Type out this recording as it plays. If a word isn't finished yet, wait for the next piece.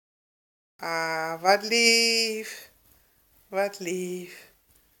Ah, wat lief. Wat lief.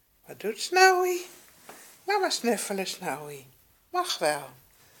 Wat doet Snowy? Laat maar snuffelen, Snowy. Mag wel.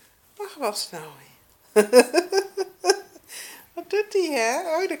 Mag wel, Snowy. Wat doet hij, hè?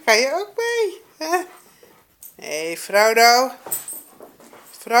 Oh, daar kan je ook mee. Hé, Frodo.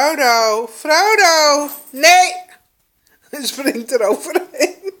 Frodo. Frodo. Nee. Hij springt er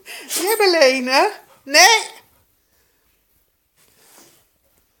overheen. Jij bent Lene. Nee.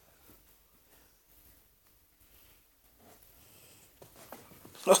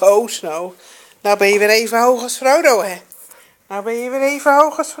 Oh, Snow. Nou ben je weer even hoog als Frodo, hè? Nou ben je weer even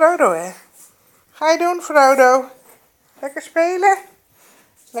hoog als Frodo, hè? Ga je doen, Frodo? Lekker spelen?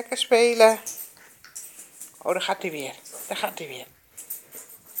 Lekker spelen. Oh, daar gaat hij weer. Daar gaat hij weer.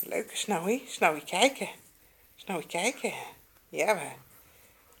 Leuke Snowy. Snowy kijken. Snowy kijken. Ja, maar.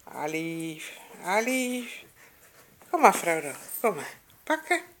 Alief. Alief. Kom maar, Frodo. Kom maar.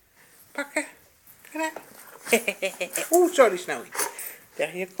 Pakken. Pakken. Kom maar. Oeh, sorry, Snowy.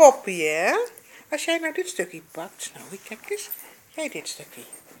 Tegen je kopje, hè? Als jij nou dit stukje pakt, Snowy, kijk eens. Jij dit stukje.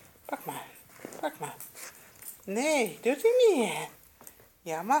 Pak maar. Pak maar. Nee, doet hij niet, hè?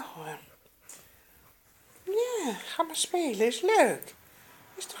 Ja, mag hoor. Ja, ga maar spelen, is leuk.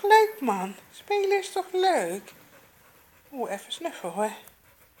 Is toch leuk, man? Spelen is toch leuk? Oeh, even snuffelen, hoor.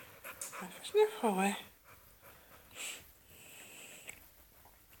 Even snuffelen, hoor.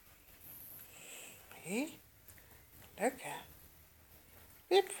 Hé, leuk, hè?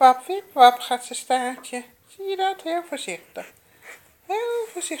 Wip, wap, gaat zijn staartje. Zie je dat? Heel voorzichtig. Heel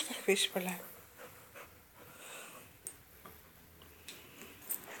voorzichtig kwispelen.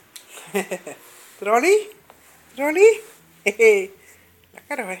 Trolly? Trolly?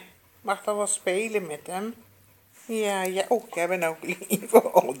 Lekker hoor. Mag dan wel spelen met hem. Ja, ja. Oh, jij bent ook lief.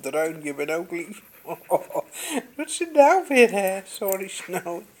 Oh, Dreun, je bent ook lief. Doet ze nou weer, hè? Sorry,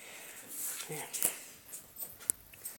 Snow. Ja.